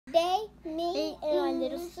Me and my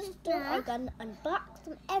little sister are gonna unbox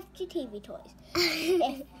some FGTV toys.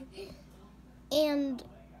 And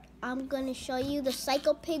I'm gonna show you the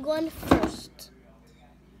Psycho Pig one first.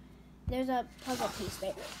 There's a puzzle piece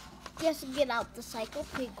there. Just get out the Psycho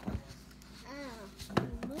Pig one.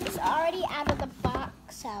 It's already out of the box,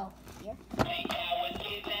 so here.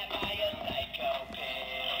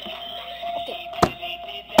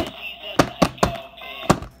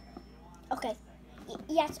 Okay.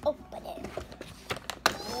 Yes, open it.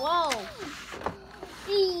 Whoa.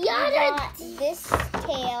 We got this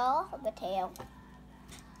tail, the tail.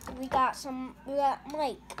 We got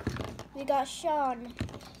Mike. We got Sean.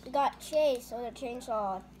 We got Chase, or the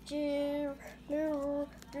chainsaw.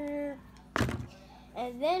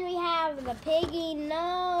 And then we have the piggy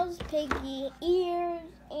nose, piggy ears,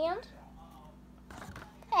 and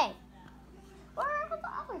hey, where are the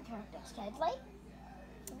other characters, Kedley?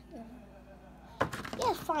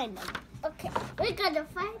 Yes, find them. Okay, We're gonna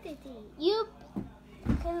find the thing.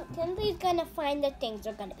 Kinley's gonna find the things.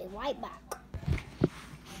 They're gonna be right back.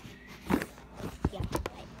 Yeah,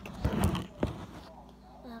 right.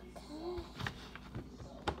 Okay.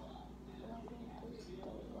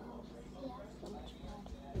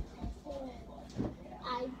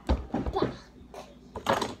 I'm back.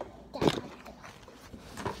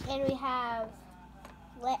 And we have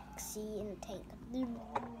Lexi in the tank.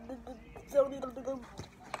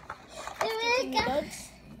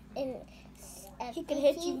 And she can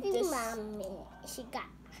hit you with this. Mommy. She got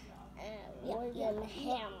hammer.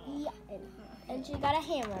 Yeah. And she got a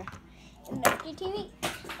hammer. And the FGTV.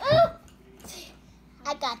 Oh!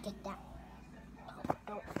 I gotta get that.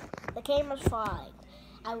 Oh. The camera's fine.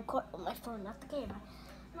 I record with my phone, not the camera.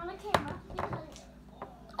 Not a camera.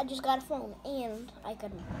 I just got a phone and I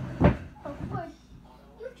can record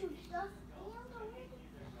YouTube stuff.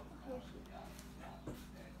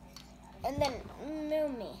 And then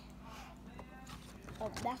Moomy.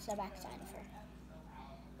 Oh, that's the back side of her.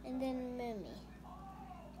 And then Moomy.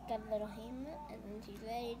 Got a little hammer, and then she's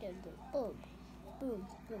ready to do boom, boom,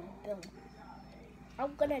 boom, boom.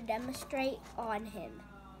 I'm gonna demonstrate on him.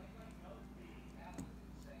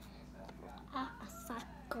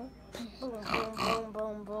 Psycho. Boom, boom, boom,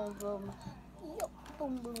 boom, boom, boom. Yo,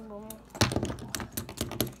 boom, boom, boom.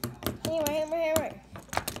 Hammer, hammer, hammer.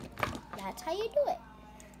 That's how you do it.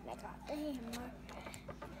 I got the hammer.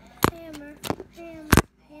 Hammer, hammer,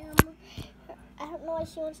 hammer. I don't know why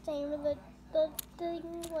she wants to hammer the thing.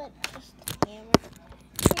 What? Just hammer.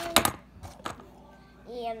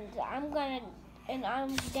 Hammer. And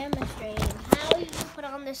I'm demonstrating how you put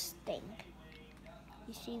on this thing.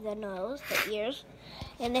 You see the nose, the ears,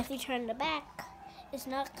 and if you turn the back, it's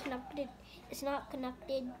not connected. It's not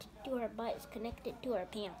connected to her butt. It's connected to her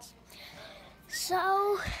pants.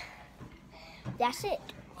 So that's it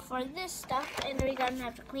for this stuff, and we're gonna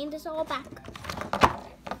have to clean this all back.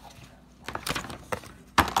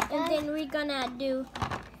 And then we're gonna do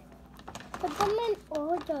Put them in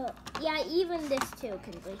order. yeah, even this too,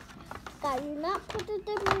 Kinsley. That you're not putting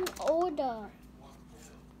them in order.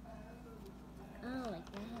 Oh, like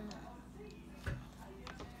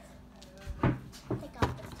that. Take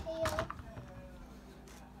off the tail.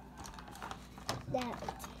 That.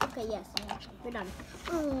 Okay, yes, we're done.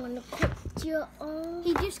 I want to cut your arm.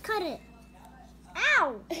 He just cut it.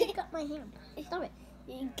 Ow! He cut my hand. Stop it.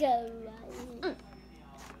 You go right.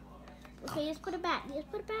 Okay, just put it back.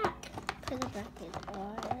 Just put it back. Put it back in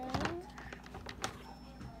order.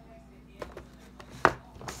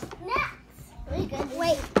 Next.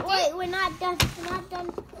 Wait, we're not done. We're not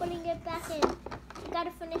done putting it back in. We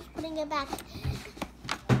gotta finish putting it back.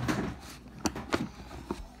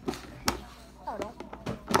 Oh no.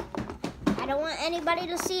 I don't want anybody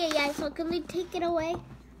to see it yet, so can we take it away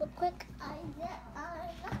real quick?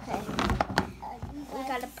 Okay. We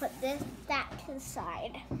gotta put that to the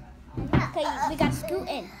side. Okay, we gotta scoot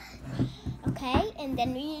in. Okay, and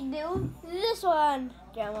then we do this one.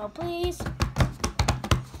 Drum roll, please.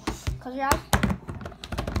 Close your eyes.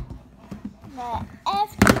 The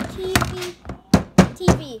FGTV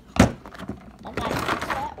TV. I gotta fix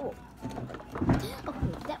that. Oh.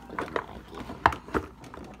 Okay, that was a good idea.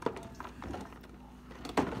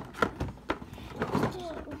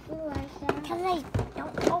 Kelly,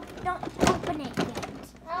 don't open it yet.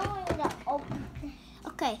 I want to open it.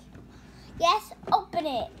 Okay. Yes, open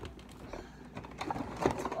it.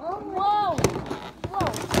 Oh, Whoa. Whoa.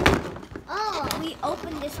 oh. We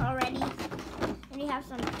opened this already. And we have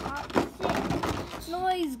some toxic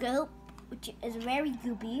noise goop, which is very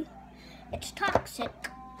goopy. It's toxic.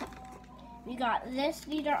 We got this.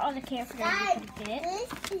 These are all the characters we can get.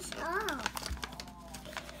 This is off.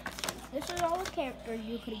 This is all the characters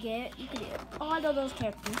you could get. You could get all of those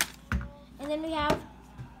characters. And then we have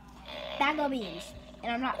bag of beans.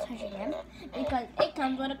 And I'm not touching them because it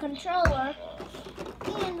comes with a controller.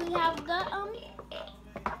 And we have the,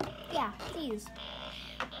 these.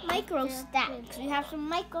 Micro stacks. We have some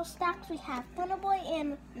micro stacks. We have Thunderboy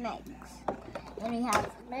and Megs. And we have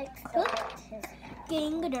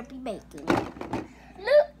King Derpy Bacon.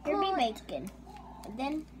 Look, Derpy Bacon. And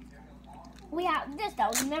then we have this that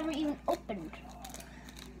was never even opened.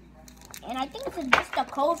 And I think it's just a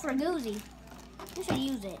code for Goozy. You should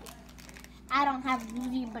use it. I don't have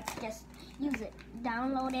Goozy, but just use it.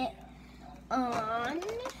 Download it on.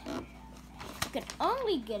 You can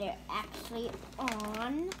only get it actually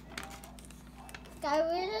on.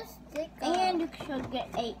 And you should get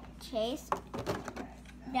a chase.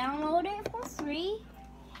 Download it for free.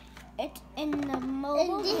 It's in the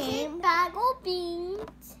mobile game. Bag of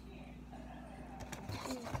beans.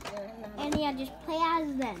 And yeah, just play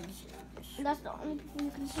as them. That's the only thing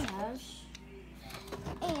you can play as.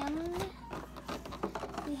 And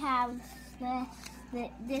we have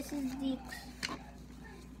this is the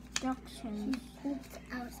instructions. Pooped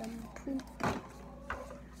out some poop.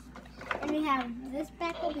 And we have this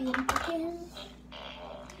back of beans.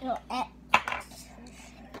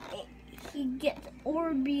 He gets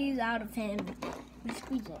Orbeez out of him. You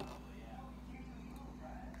squeeze it.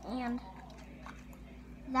 And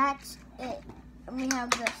that's it. And we have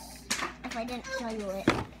this, if I didn't show you it.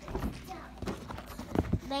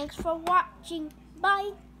 Thanks for watching.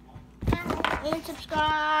 Bye. And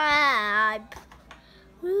subscribe.